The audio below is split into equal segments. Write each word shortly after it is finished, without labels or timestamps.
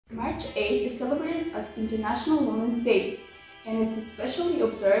March 8 is celebrated as International Women's Day, and it's especially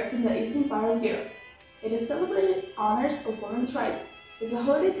observed in the eastern part of Europe. It is celebrated in honors of women's rights. It's a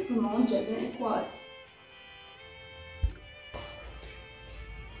holiday to promote gender equality.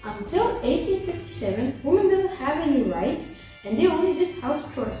 Until 1857, women didn't have any rights and they only did house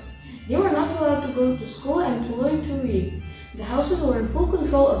chores. They were not allowed to go to school and to learn to read. The houses were in full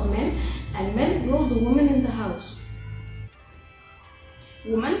control of men, and men ruled the women in the house.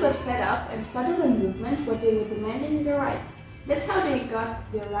 Women got fed up and started a movement where they were demanding their rights. That's how they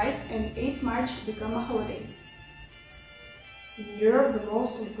got their rights, and 8th March became a holiday. In Europe, the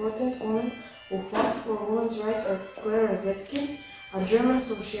most important women who fought for women's rights are Clara Zetkin, a German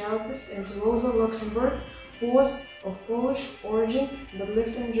socialist, and Rosa Luxemburg, who was of Polish origin but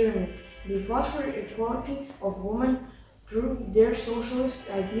lived in Germany. They fought for equality of women through their socialist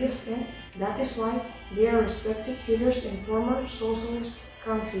ideas, and that is why they are respected figures in former socialist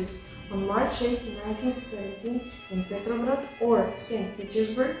countries. On March 8, 1917, in Petrograd or St.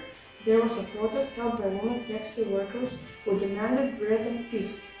 Petersburg, there was a protest held by women textile workers who demanded bread and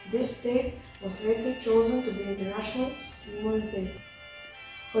peace. This date was later chosen to be International Women's Day.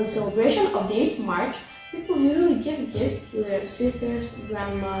 For the celebration of the 8th March, people usually give gifts to their sisters,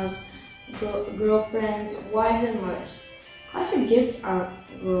 grandmas, girlfriends, wives, and mothers. Classic gifts are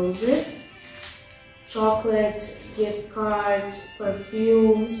roses, chocolates, gift cards,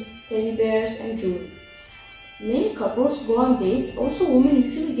 perfumes, teddy bears, and jewelry. Many couples go on dates. Also, women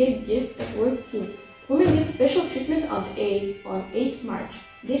usually get gifts at work too. Women get special treatment on 8th March.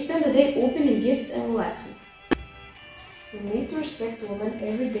 They spend the day opening gifts and relaxing. We need to respect women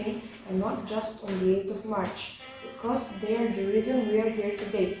every day and not just on the 8th of March, because they are the reason we are here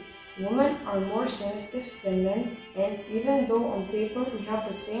today. Women are more sensitive than men, and even though on paper we have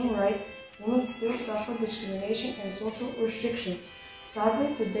the same rights, women still suffer discrimination and social restrictions.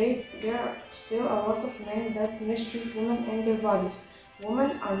 Sadly, today there are still a lot of men that mistreat women and their bodies.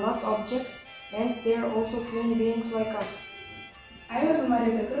 Women are not objects, and they are also human beings like us. I'm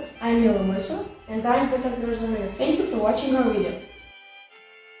Maria Petrov. I'm Mila Moisel. And I'm Petar Grozomir. Thank you for watching our video.